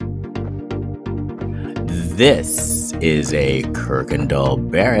This is a Kirkendall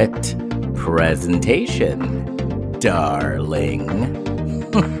Barrett presentation, darling.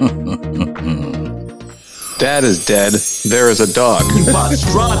 Dad is dead. There is a dog. You bought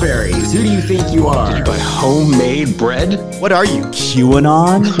strawberries. Who do you think you are? You buy homemade bread? What are you,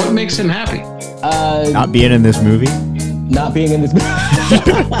 QAnon? What makes him happy? Not being in this movie? Not being in this movie.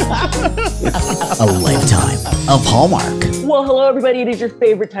 A lifetime of Hallmark. Well, hello, everybody. It is your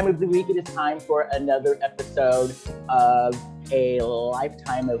favorite time of the week. It is time for another episode of A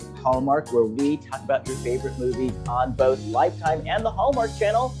Lifetime of Hallmark, where we talk about your favorite movies on both Lifetime and the Hallmark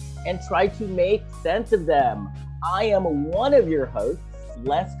Channel and try to make sense of them. I am one of your hosts,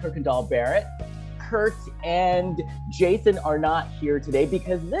 Les Kirkendall Barrett. Kurt and Jason are not here today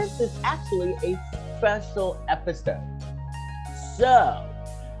because this is actually a special episode. So,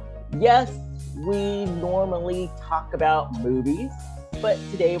 yes, we normally talk about movies, but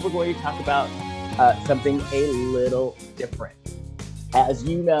today we're going to talk about something a little different. As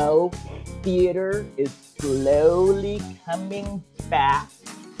you know, theater is slowly coming back,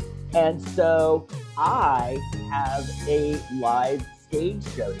 and so I have a live stage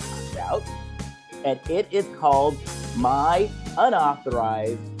show to talk about, and it is called My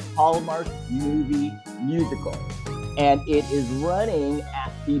Unauthorized Hallmark Movie Musical. And it is running at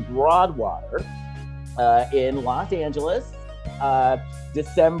the Broadwater in Los Angeles,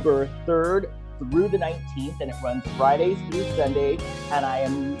 December 3rd through the 19th, and it runs Fridays through Sundays. And I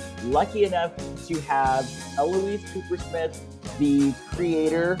am lucky enough to have Eloise Cooper-Smith, the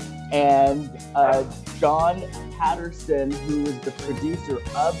creator, and John Patterson, who is the producer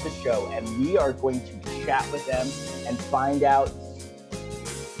of the show. And we are going to chat with them and find out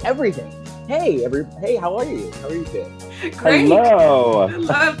everything. Hey, how are you? How are you doing? Great. Hello.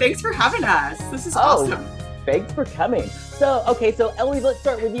 Hello. Thanks for having us. This is awesome. Thanks for coming. So Eloise, let's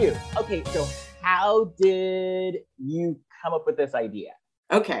start with you. Okay, so how did you come up with this idea?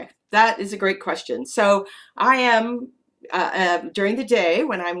 Okay, that is a great question. So I am, during the day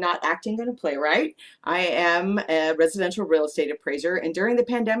when I'm not acting in a playwright, I am a residential real estate appraiser. And during the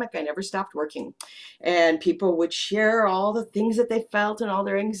pandemic, I never stopped working. And people would share all the things that they felt and all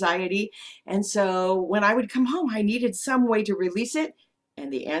their anxiety. And so when I would come home, I needed some way to release it. And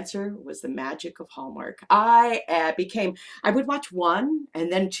the answer was the magic of Hallmark. I would watch one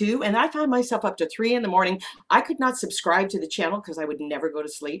and then two, and I found myself up to 3 a.m. I could not subscribe to the channel because I would never go to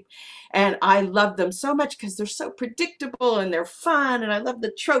sleep. And I loved them so much because they're so predictable and they're fun, and I love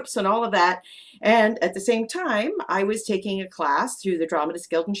the tropes and all of that. And at the same time, I was taking a class through the Dramatists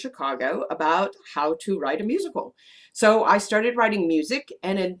Guild in Chicago about how to write a musical. So I started writing music,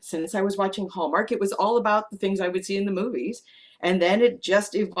 and since I was watching Hallmark, it was all about the things I would see in the movies. And then it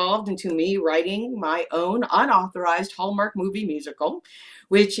just evolved into me writing my own unauthorized Hallmark movie musical,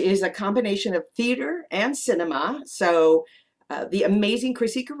 which is a combination of theater and cinema. So the amazing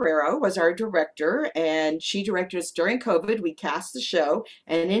Chrissy Guerrero was our director, and she directed us during COVID. We cast the show,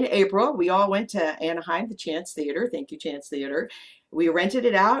 and in April, we all went to Anaheim, the Chance Theater. Thank you, Chance Theater. We rented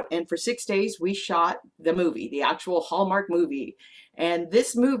it out, and for 6 days, we shot the movie, the actual Hallmark movie. And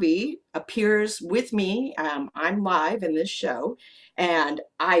this movie appears with me. I'm live in this show, and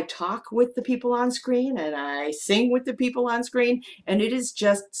I talk with the people on screen, and I sing with the people on screen, and it is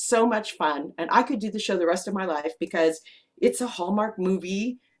just so much fun. And I could do the show the rest of my life because it's a Hallmark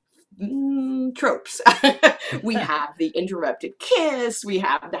movie tropes. We have the interrupted kiss, we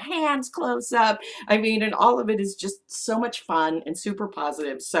have the hands close up. I mean, and all of it is just so much fun and super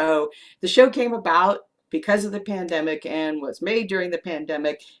positive. So the show came about because of the pandemic and was made during the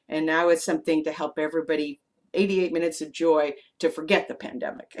pandemic, and now it's something to help everybody 88 minutes of joy to forget the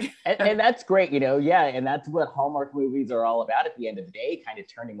pandemic. and that's great, yeah, and that's what Hallmark movies are all about at the end of the day, kind of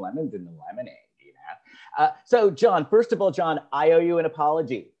turning lemons into lemonade, So John, first of all, John, I owe you an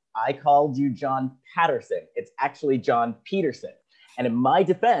apology. I called you John Patterson. It's actually John Peterson. And in my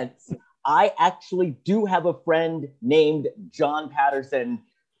defense, I actually do have a friend named John Patterson.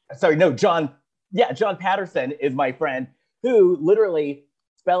 John Patterson is my friend who literally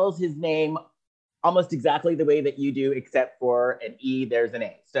spells his name almost exactly the way that you do, except for an E, there's an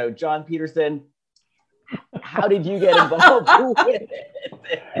A. So John Peterson, how did you get involved with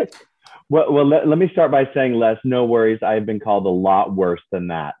it? Well, let me start by saying, Les, no worries. I've been called a lot worse than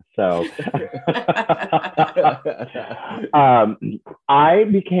that. So I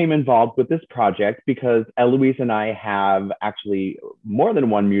became involved with this project because Eloise and I have actually more than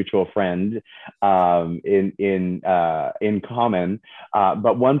one mutual friend in common.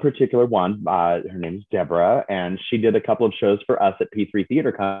 But one particular one, her name is Deborah, and she did a couple of shows for us at P3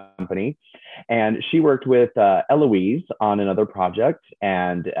 Theater Company. And she worked with Eloise on another project.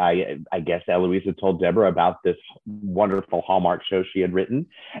 And I guess Eloise had told Deborah about this wonderful Hallmark show she had written.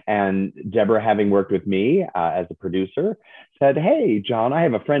 And Deborah, having worked with me as a producer, said, "Hey, John, I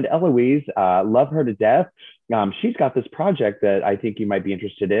have a friend, Eloise, love her to death. She's got this project that I think you might be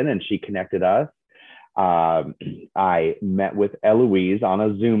interested in." And she connected us. I met with Eloise on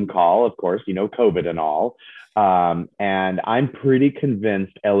a Zoom call, of course, COVID and all. And I'm pretty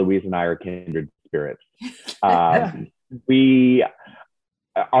convinced Eloise and I are kindred spirits. We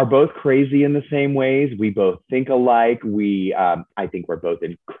are both crazy in the same ways. We both think alike. I think we're both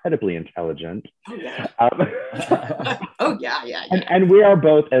incredibly intelligent. Oh, yeah. Oh, yeah. And we are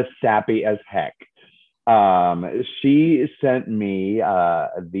both as sappy as heck. She sent me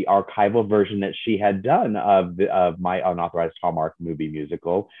the archival version that she had done of my Unauthorized Hallmark movie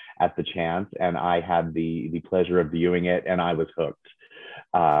musical at the Chance, and I had the pleasure of viewing it, and I was hooked.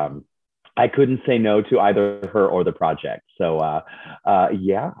 I couldn't say no to either her or the project. So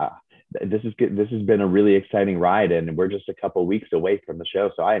yeah, this has been a really exciting ride, and we're just a couple weeks away from the show.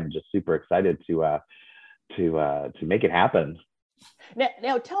 So I am just super excited to make it happen.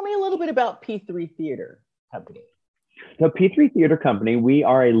 Now, tell me a little bit about P3 Theater Company. So P3 Theater Company, we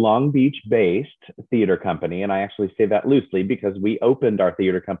are a Long Beach-based theater company, and I actually say that loosely because we opened our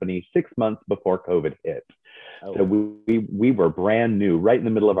theater company 6 months before COVID hit. Oh. So we were brand new, right in the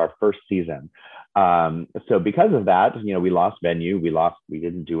middle of our first season. So because of that, we lost venue, we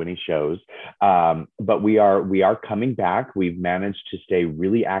didn't do any shows, but we are coming back. We've managed to stay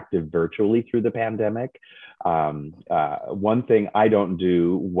really active virtually through the pandemic. One thing I don't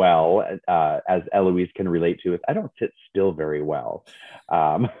do well, as Eloise can relate to, is I don't sit still very well.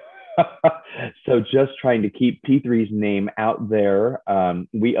 So just trying to keep P3's name out there.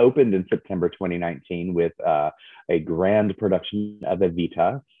 We opened in September 2019 with a grand production of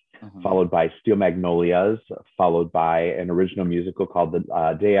Evita, followed by Steel Magnolias, followed by an original musical called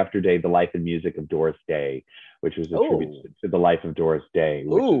The Day After Day, The Life and Music of Doris Day, which was a tribute to the life of Doris Day.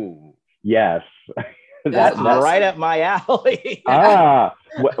 Yes. That's awesome. Right up my alley.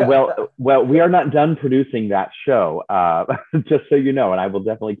 Well, we are not done producing that show, just so you know, and I will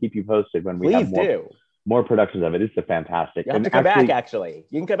definitely keep you posted when we have more productions of it. It's fantastic. You have to come back, actually.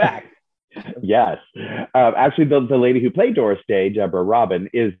 You can come back. Yes. Actually, the lady who played Doris Day, Deborah Robin,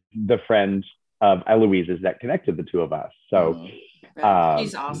 is the friend of Eloise's that connected the two of us. So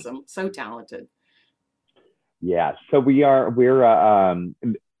she's awesome. So talented. Yeah. So we're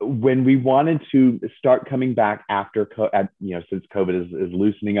when we wanted to start coming back after, since COVID is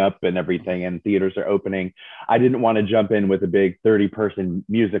loosening up and everything and theaters are opening, I didn't want to jump in with a big 30-person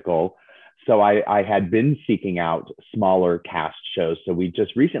musical. So I had been seeking out smaller cast shows. So we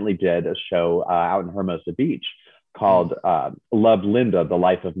just recently did a show out in Hermosa Beach called Love, Linda, The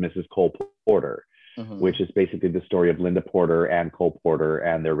Life of Mrs. Cole Porter, which is basically the story of Linda Porter and Cole Porter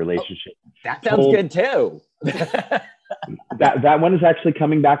and their relationship. Oh, that sounds good too. that one is actually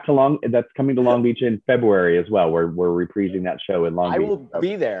coming back to Long Beach in February as well. We're reprising that show in Long Beach. I will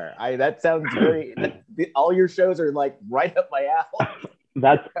be there. That sounds all your shows are like right up my alley.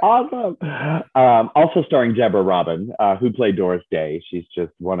 That's awesome. Also starring Deborah Robin, who played Doris Day. She's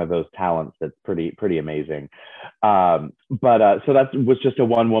just one of those talents that's pretty amazing. So that was just a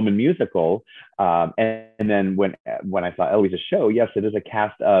one-woman musical. And then when I saw Eloise's show, yes, it is a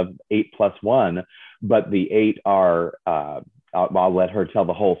cast of 8+1, but the 8 are, I'll let her tell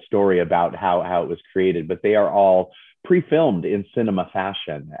the whole story about how it was created, but they are all pre-filmed in cinema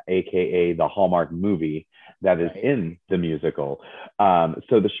fashion, AKA the Hallmark movie that is in the musical.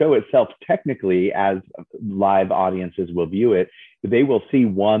 So the show itself, technically, as live audiences will view it, they will see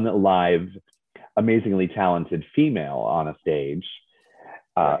one live, amazingly talented female on a stage,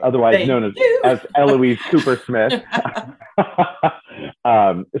 otherwise known as Eloise Cooper Smith.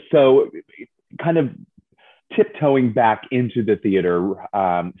 So kind of tiptoeing back into the theater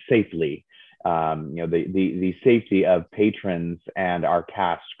safely. The safety of patrons and our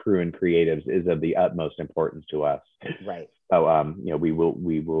cast, crew, and creatives is of the utmost importance to us. Right. So,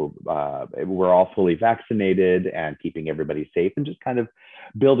 we're all fully vaccinated and keeping everybody safe and just kind of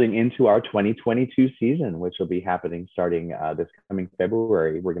building into our 2022 season, which will be happening starting this coming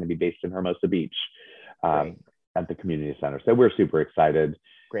February. We're going to be based in Hermosa Beach at the community center. So we're super excited.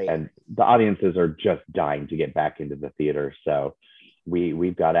 Great. And the audiences are just dying to get back into the theater. So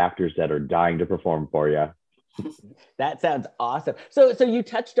we've got actors that are dying to perform for you. That sounds awesome. So you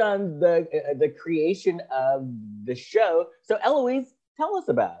touched on the creation of the show. So Eloise, tell us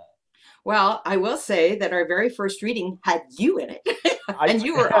about it. Well, I will say that our very first reading had you in it. And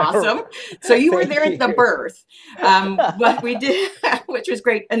you were awesome. So you were there at the birth. But we did, which was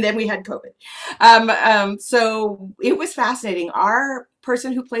great. And then we had COVID. So it was fascinating. Our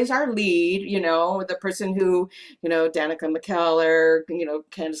person who plays our lead, the person who, Danica McKellar,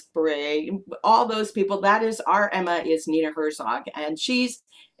 Candice Bure, all those people, that is our Emma is Nina Herzog. And she's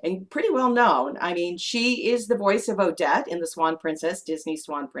pretty well known. I mean, she is the voice of Odette in the Swan Princess, Disney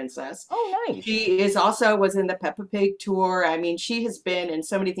Swan Princess. Oh, nice. She was in the Peppa Pig tour. I mean, she has been in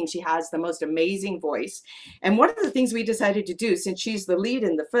so many things. She has the most amazing voice. And one of the things we decided to do, since she's the lead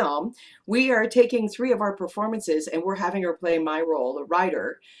in the film, we are taking 3 of our performances and we're having her play my role, the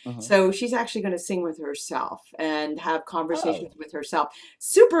writer. So she's actually going to sing with herself and have conversations with herself.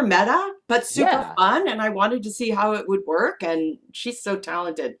 Super meta, but super fun. And I wanted to see how it would work. And she's so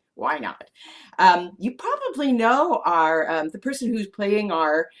talented. Why not? You probably know the person who's playing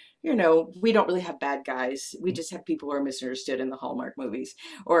our, we don't really have bad guys. We just have people who are misunderstood in the Hallmark movies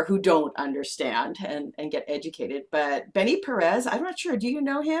or who don't understand and get educated. But Benny Perez, I'm not sure. Do you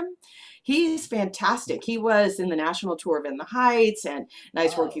know him? He's fantastic. He was in the national tour of In the Heights and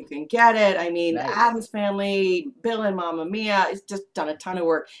Nice Work You Can Get It. I mean, Nice. Addams Family, Bill and Mamma Mia. He's just done a ton of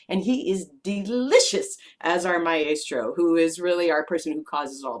work. And he is delicious as our maestro, who is really our person who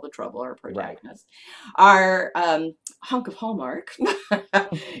causes all the trouble, our protagonist. Our hunk of Hallmark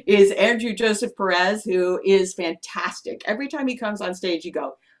is Andrew Joseph Perez, who is fantastic. Every time he comes on stage, you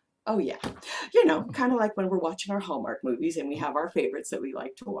go, oh yeah, kind of like when we're watching our Hallmark movies and we have our favorites that we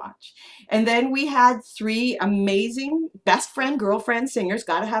like to watch. And then we had 3 amazing best friend, girlfriend singers.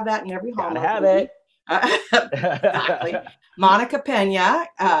 Got to have that in every Hallmark movie. Exactly. Monica Pena,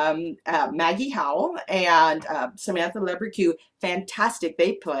 Maggie Howell, and Samantha Lebricue. Fantastic.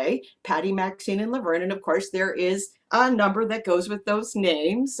 They play Patty, Maxine, and Laverne. And of course, there is a number that goes with those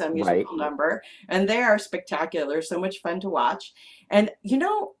names, a musical number. And they are spectacular. So much fun to watch. And do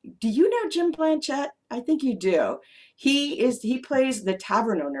you know Jim Blanchett? I think you do. He plays the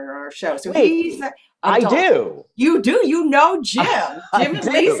tavern owner in our show. So he's I do. You do. You know Jim. Jim and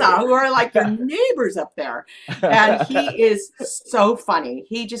Lisa, who are like your neighbors up there. And he is so funny.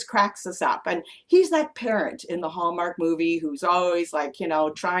 He just cracks us up. And he's that parent in the Hallmark movie who's always like,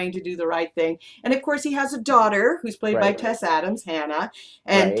 trying to do the right thing. And of course, he has a daughter who's played by Tess Adams, Hannah.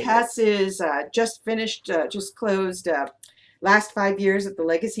 And Tess is just closed last 5 years at the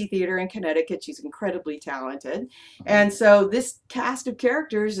Legacy Theater in Connecticut. She's incredibly talented. And so this cast of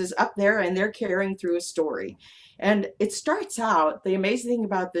characters is up there and they're carrying through a story. And it starts out, the amazing thing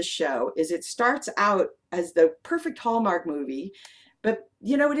about this show is it starts out as the perfect Hallmark movie, but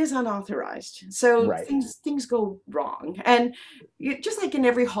it is unauthorized. So things go wrong. And just like in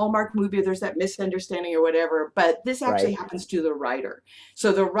every Hallmark movie, there's that misunderstanding or whatever, but this actually happens to the writer.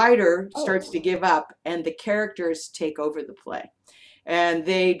 So the writer starts to give up and the characters take over the play. And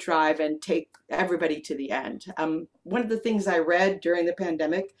they drive and take everybody to the end. One of the things I read during the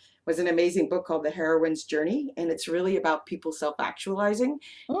pandemic was an amazing book called The Heroine's Journey. And it's really about people self-actualizing.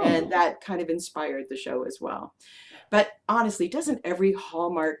 And that kind of inspired the show as well. But honestly, doesn't every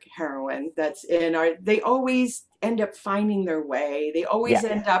Hallmark heroine that's they always end up finding their way. They always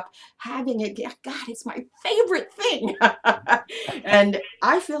end up having it. God, it's my favorite thing. And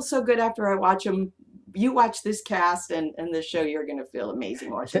I feel so good after I watch them. You watch this cast and this show, you're going to feel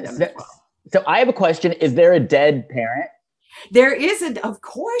amazing watching them as well. So I have a question. Is there a dead parent? There is of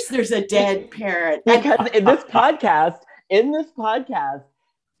course there's a dead parent. Because in this podcast,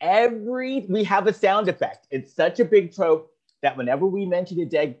 we have a sound effect. It's such a big trope that whenever we mention a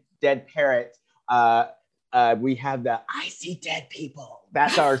dead parent, we have the I see dead people.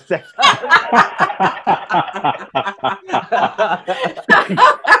 That's our sound.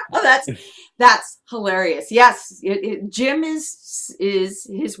 That's hilarious. Yes, Jim is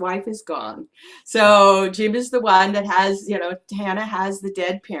his wife is gone, so Jim is the one that has Hannah has the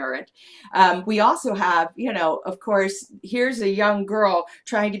dead parent. We also have of course here's a young girl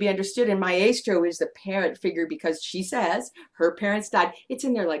trying to be understood, and Maestro is the parent figure because she says her parents died. It's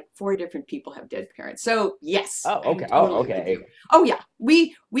in there like 4 different people have dead parents. So yes. Oh okay. Totally oh yeah.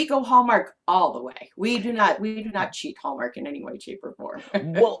 We go Hallmark all the way. We do not cheat Hallmark in any way, shape, or form.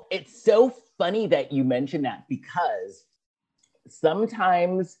 Well, it's so funny that you mentioned that because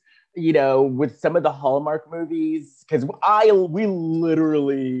sometimes, with some of the Hallmark movies, because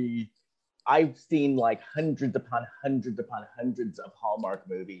I've seen like hundreds upon hundreds upon hundreds of Hallmark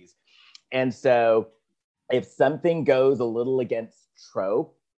movies. And so if something goes a little against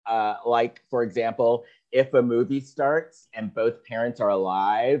trope, like for example, if a movie starts and both parents are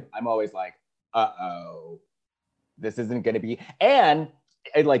alive, I'm always like, this isn't going to be, and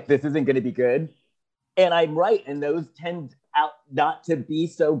like, this isn't going to be good. And I'm right. And those not to be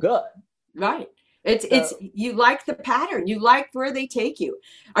so good. Right. It's you like the pattern. You like where they take you.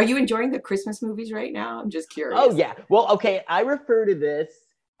 Are you enjoying the Christmas movies right now? I'm just curious. Oh yeah. Well, okay. I refer to this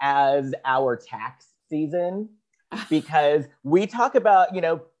as our tax season because we talk about,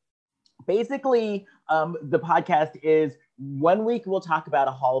 basically the podcast is 1 week we'll talk about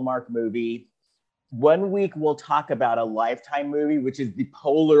a Hallmark movie. 1 week we'll talk about a Lifetime movie, which is the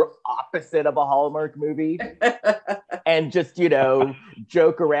polar opposite of a Hallmark movie. And just,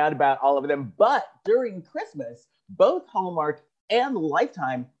 joke around about all of them. But during Christmas, both Hallmark and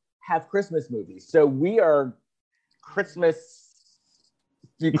Lifetime have Christmas movies. So we are Christmas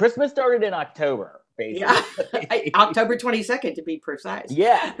started in October, basically. Yeah. October 22nd to be precise.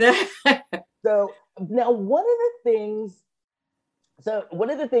 Yeah. So now one of the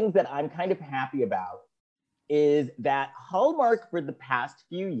things that I'm kind of happy about is that Hallmark for the past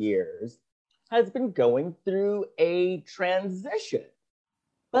few years has been going through a transition,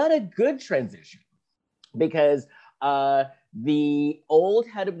 but a good transition, because the old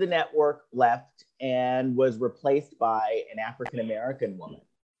head of the network left and was replaced by an African-American woman.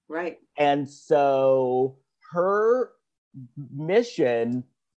 Right. And so her mission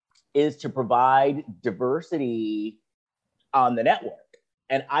is to provide diversity on the network.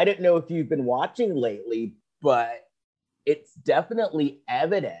 And I don't know if you've been watching lately, but it's definitely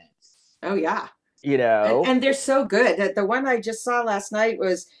evident. Oh, yeah. And they're so good. The one I just saw last night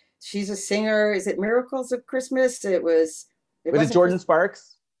was, she's a singer. Is it Miracles of Christmas? Was it Jordan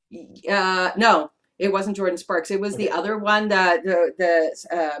Sparks? No, it wasn't Jordan Sparks. It was the other one, gosh,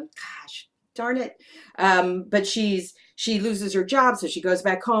 darn it. But she loses her job, so she goes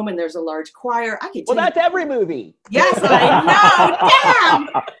back home and there's a large choir. Well, that's every movie. Yes, I know.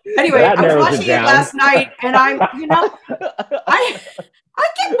 Damn. Anyway, I was watching it last night and I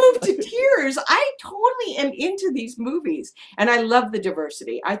get moved to tears. I totally am into these movies and I love the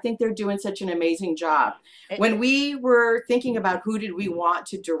diversity. I think they're doing such an amazing job. When we were thinking about who did we want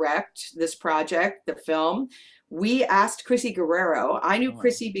to direct this project, the film, we asked Chrissy Guerrero. I knew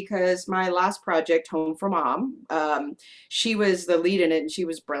Chrissy because my last project, Home for Mom, she was the lead in it and she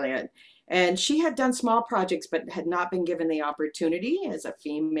was brilliant. And she had done small projects, but had not been given the opportunity as a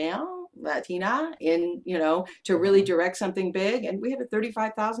female Latina to really direct something big. And we had a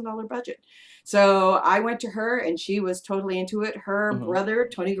 $35,000 budget. So I went to her and she was totally into it. Her brother,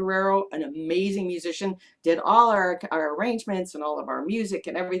 Tony Guerrero, an amazing musician, did all our arrangements and all of our music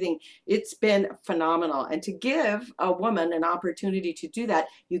and everything. It's been phenomenal. And to give a woman an opportunity to do that,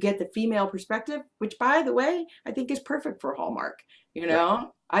 you get the female perspective, which, by the way, I think is perfect for Hallmark. Right.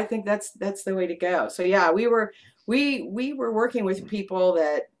 I think that's the way to go. So yeah, we were working with people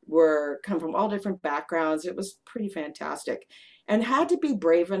that come from all different backgrounds. It was pretty fantastic, and had to be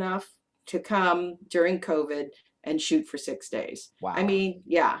brave enough to come during COVID and shoot for 6 days. Wow. I mean,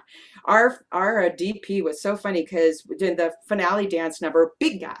 yeah, our DP was so funny because we did the finale dance number,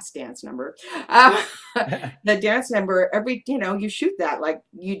 big ass dance number. The dance number, you shoot that, like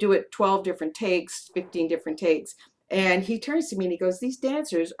you do it 12 different takes, 15 different takes. And he turns to me and he goes, these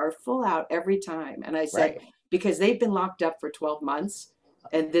dancers are full out every time. And I said, right. Because they've been locked up for 12 months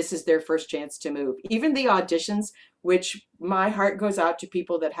and this is their first chance to move. Even the auditions, which my heart goes out to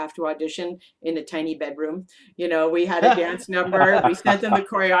people that have to audition in a tiny bedroom. We had a dance number. We sent them the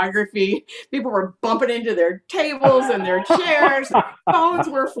choreography. People were bumping into their tables and their chairs. Phones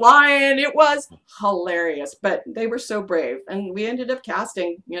were flying. It was hilarious, but they were so brave. And we ended up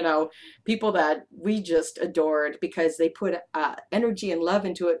casting, people that we just adored because they put energy and love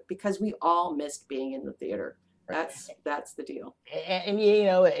into it because we all missed being in the theater. That's the deal. And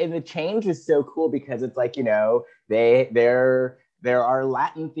and the change is so cool because it's like, there are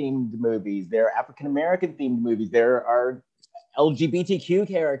Latin themed movies, there are African American themed movies, there are LGBTQ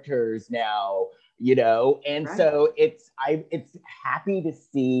characters now, and right. So it's happy to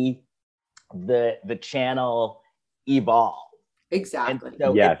see the channel evolve. Exactly. And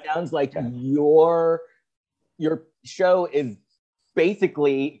so yes. It sounds like your show is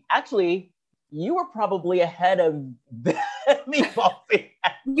basically actually. You were probably ahead of Meatball.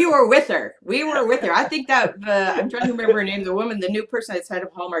 You were with her. We were with her. I think that I'm trying to remember her name. The woman, the new person that's head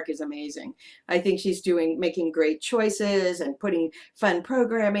of Hallmark, is amazing. I think she's making great choices and putting fun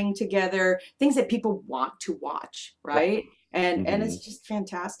programming together, things that people want to watch, right? And it's just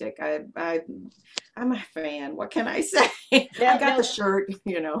fantastic. I'm a fan. What can I say? I got the shirt,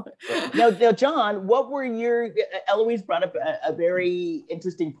 Now, John, what were Eloise brought up a very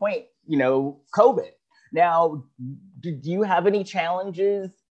interesting point, COVID. Now, do you have any challenges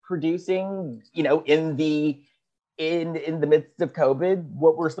producing, in the midst of COVID?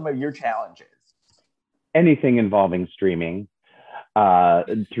 What were some of your challenges? Anything involving streaming.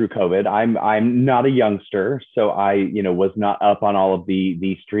 through COVID. I'm not a youngster, so I was not up on all of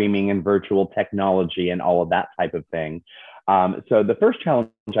the streaming and virtual technology and all of that type of thing. So the first challenge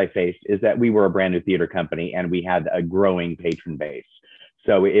I faced is that we were a brand new theater company and we had a growing patron base.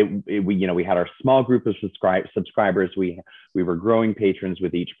 So we had our small group of subscribers. We were growing patrons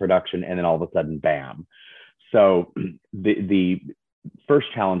with each production, and then all of a sudden, bam. So the first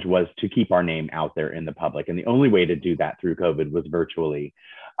challenge was to keep our name out there in the public, and the only way to do that through COVID was virtually.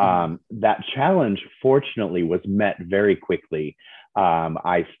 That challenge, fortunately, was met very quickly.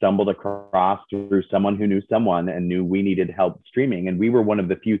 I stumbled across through someone who knew someone and knew we needed help streaming, and we were one of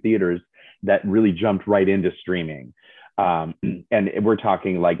the few theaters that really jumped right into streaming. And we're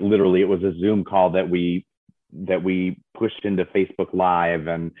talking like literally it was a Zoom call that we pushed into Facebook Live,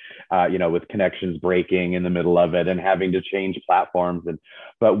 and with connections breaking in the middle of it and having to change platforms.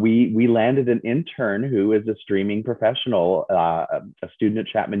 But we landed an intern who is a streaming professional, a student at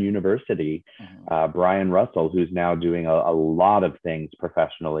Chapman University, Brian Russell, who's now doing a lot of things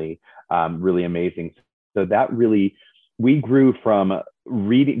professionally, really amazing. So that really, we grew from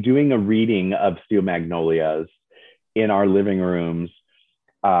doing a reading of Steel Magnolias in our living rooms,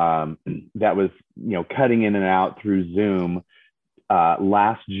 that was cutting in and out through Zoom,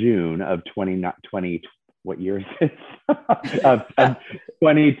 last June of 2020. What year is this? of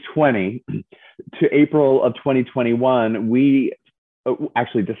 2020 to April of 2021. We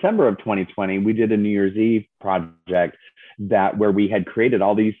actually December of 2020 we did a New Year's Eve project where we had created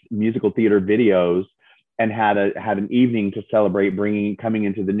all these musical theater videos and had an evening to celebrate coming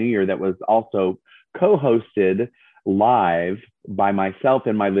into the new year that was also co-hosted live by myself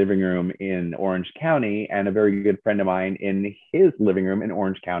in my living room in Orange County and a very good friend of mine in his living room in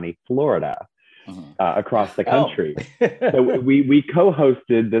Orange County, Florida, across the country. So we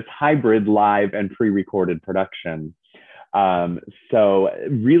co-hosted this hybrid live and pre-recorded production. So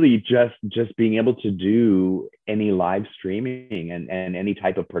really just being able to do any live streaming and any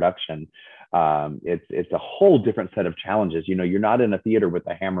type of production, it's a whole different set of challenges. You're not in a theater with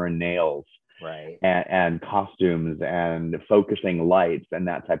a hammer and nails. Right. And costumes and focusing lights and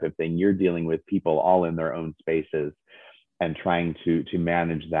that type of thing. You're dealing with people all in their own spaces and trying to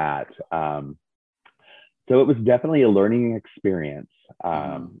manage that. So it was definitely a learning experience.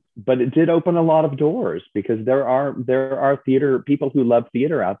 But it did open a lot of doors because there are theater people who love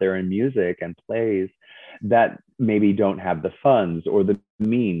theater out there and music and plays that maybe don't have the funds or the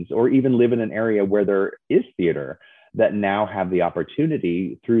means or even live in an area where there is theater, that now have the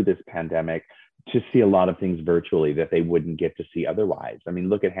opportunity through this pandemic to see a lot of things virtually that they wouldn't get to see otherwise. I mean,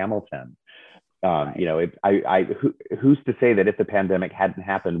 look at Hamilton. Who's to say that if the pandemic hadn't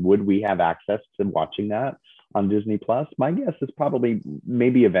happened, would we have access to watching that on Disney Plus? My guess is probably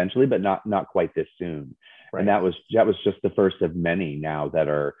maybe eventually, but not quite this soon. Right. And that was just the first of many now that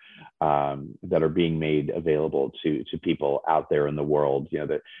are being made available to people out there in the world.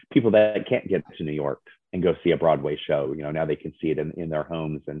 The people that can't get to New York and go see a Broadway show, now they can see it in their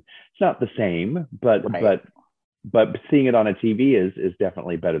homes, and it's not the same, but seeing it on a TV is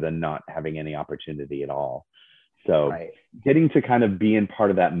definitely better than not having any opportunity at all. So getting to kind of be in part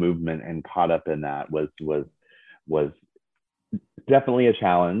of that movement and caught up in that was definitely a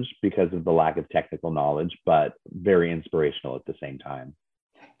challenge because of the lack of technical knowledge, but very inspirational at the same time.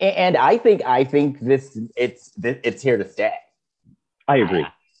 And I think it's here to stay. I agree.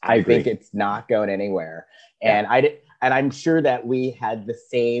 I think it's not going anywhere. And I'm sure that we had the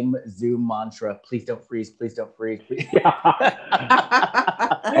same Zoom mantra, please don't freeze, please don't freeze. Please.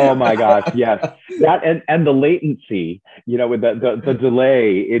 Oh my gosh, yes. That and the latency, with the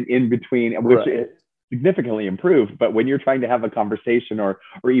delay in between, which is significantly improved. But when you're trying to have a conversation or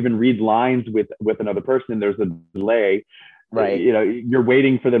even read lines with another person, there's a delay. Right. You're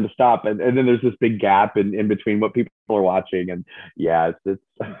waiting for them to stop. And then there's this big gap in between what people are watching. And yeah, it's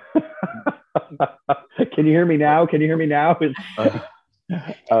can you hear me now? Can you hear me now?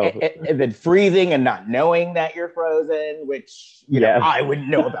 And then freezing and not knowing that you're frozen, which, I wouldn't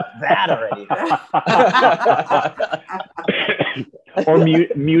know about that already. Or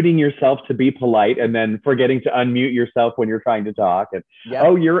muting yourself to be polite and then forgetting to unmute yourself when you're trying to talk. And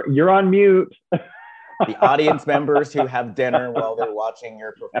you're on mute. The audience members who have dinner while they're watching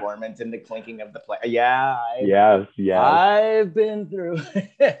your performance and the clinking of the plate. Yeah. Yes. I've been through.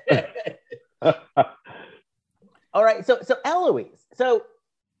 All right. So Eloise, so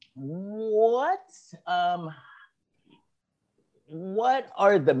what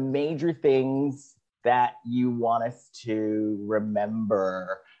are the major things that you want us to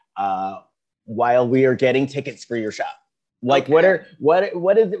remember while we are getting tickets for your show? Like, what is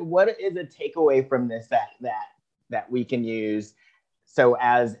a takeaway from this that we can use So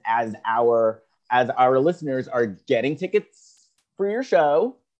as our listeners are getting tickets for your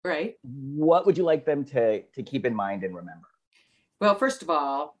show, Right. what would you like them to keep in mind and remember? Well, first of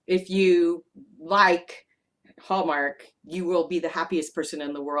all, if you like Hallmark, you will be the happiest person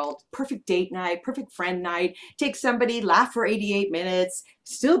in the world. Perfect date night, perfect friend night. Take somebody, laugh for 88 minutes,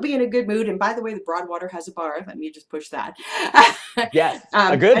 still be in a good mood. And by the way, the Broadwater has a bar. Let me just push that. Yes,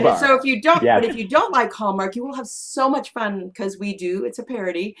 a good bar. So if you don't, Yes. but if you don't like Hallmark, you will have so much fun because we do. It's a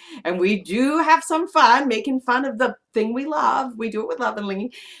parody, and we do have some fun making fun of the thing we love. We do it with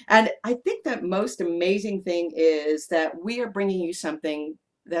lovingly, and I think that most amazing thing is that we are bringing you something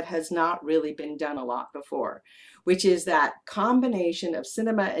that has not really been done a lot before, which is that combination of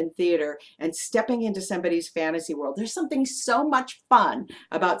cinema and theater and stepping into somebody's fantasy world. There's something so much fun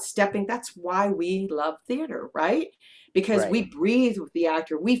about stepping. That's why we love theater, right? Because we breathe with the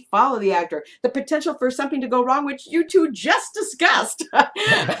actor, we follow the actor. The potential for something to go wrong, which you two just discussed,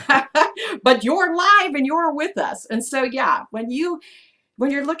 but you're live and you're with us. And so, yeah, when you're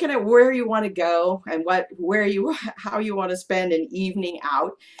looking at where you want to go and how you want to spend an evening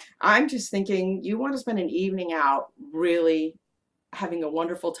out, I'm just thinking you want to spend an evening out really having a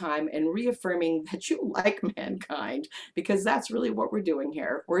wonderful time and reaffirming that you like mankind, because that's really what we're doing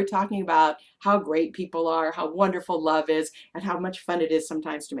here. We're talking about how great people are, how wonderful love is, and how much fun it is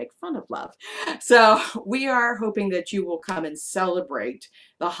sometimes to make fun of love. So we are hoping that you will come and celebrate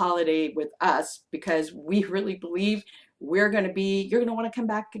the holiday with us, because we really believe you're going to want to come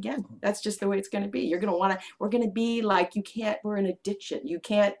back again. That's just the way it's going to be. We're going to be like, we're an addiction. You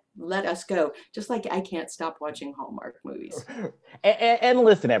can't let us go. Just like I can't stop watching Hallmark movies. And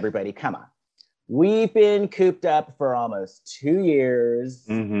listen, everybody, come on. We've been cooped up for almost 2 years.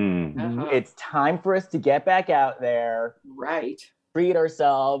 Mm-hmm. It's time for us to get back out there. Right. Treat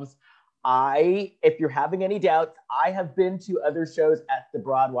ourselves. If you're having any doubts, I have been to other shows at the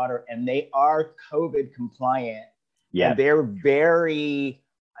Broadwater and they are COVID compliant. Yeah. And they're very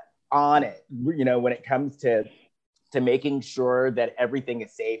on it, when it comes to making sure that everything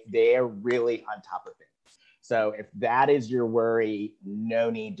is safe. They're really on top of it. So if that is your worry, no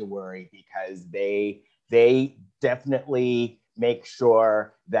need to worry, because they definitely make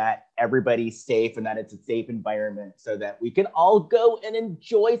sure that everybody's safe and that it's a safe environment so that we can all go and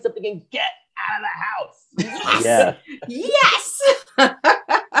enjoy something and get out of the house. Yes. Yes.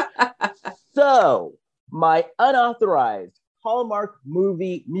 So my unauthorized Hallmark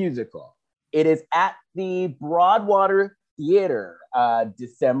movie musical. It is at the Broadwater Theater,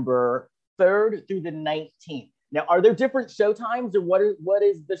 December 3rd through the 19th. Now, are there different showtimes, or what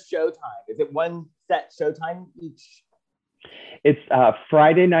is the showtime? Is it one set showtime each? It's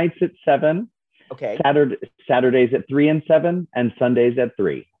Friday nights at 7. Okay. Saturdays at 3 and 7, and Sundays at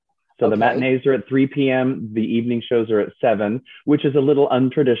 3. So the matinees are at 3 p.m. The evening shows are at 7, which is a little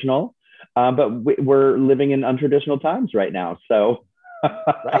untraditional. But we're living in untraditional times right now. So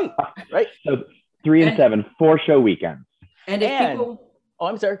right. So 3 and 7, 4-show weekends. And if people,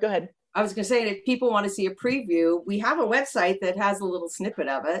 I'm sorry, go ahead. I was going to say, if people want to see a preview, we have a website that has a little snippet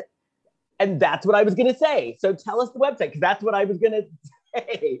of it. And that's what I was going to say. So tell us the website, because that's what I was going to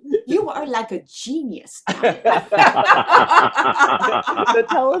say. You are like a genius. So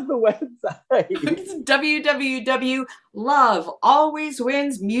tell us the website. It's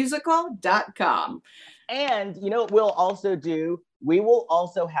www.lovealwayswinsmusical.com. And you know what we'll also do? We will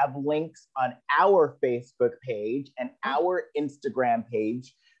also have links on our Facebook page and our Instagram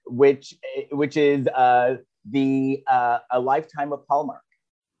page, which is A Lifetime of Hallmark.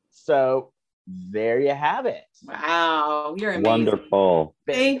 So there you have it. Wow, you're amazing. Wonderful.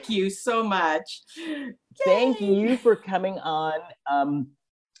 Thank you so much. Thank you for coming on.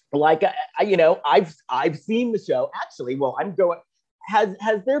 I've seen the show. Actually, well, I'm going. Has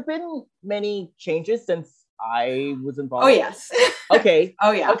there been many changes since I was involved? Oh yes. Okay.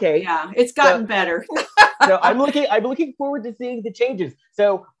 Oh yeah. Okay. Yeah, it's gotten better. So I'm looking forward to seeing the changes.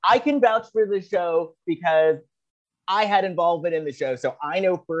 So I can vouch for the show because I had involvement in the show. So I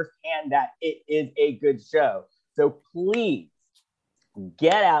know firsthand that it is a good show. So please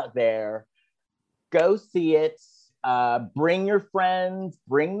get out there, go see it, bring your friends,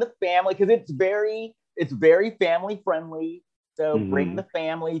 bring the family, because it's very family friendly. So bring the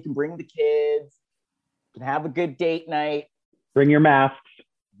family, you can bring the kids, you can have a good date night. Bring your masks.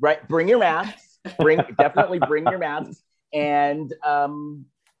 Right, bring your masks. Definitely bring your masks. And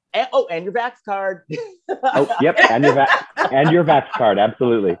your Vax card. Oh, yep, and your Vax card,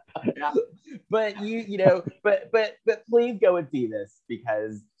 absolutely. Yeah. But but please go and see this,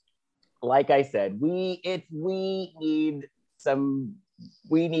 because like I said, we need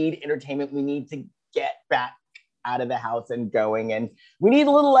entertainment. We need to get back out of the house and going, and we need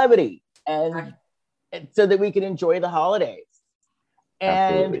a little levity and so that we can enjoy the holidays.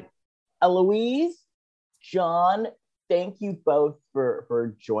 And Absolutely. Eloise, John, thank you both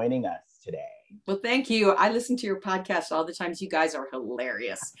for joining us today. Well, thank you. I listen to your podcast all the time. You guys are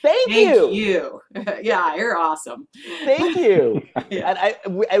hilarious. Thank you. Yeah, you're awesome. Thank you. Yeah.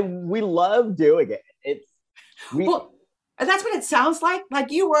 And we love doing it. Well, that's what it sounds like.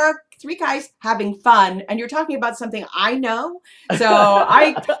 Like you were three guys having fun, and you're talking about something I know. So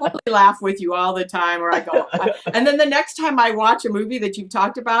I totally laugh with you all the time. Or I go, and then the next time I watch a movie that you've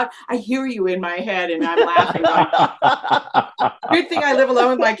talked about, I hear you in my head, and I'm laughing. Good thing I live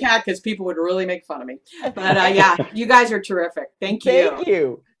alone with my cat, because people would really make fun of me. But yeah, you guys are terrific. Thank you. Thank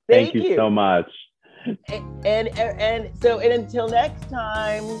you. Thank you so much. And until next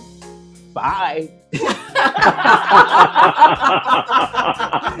time, bye.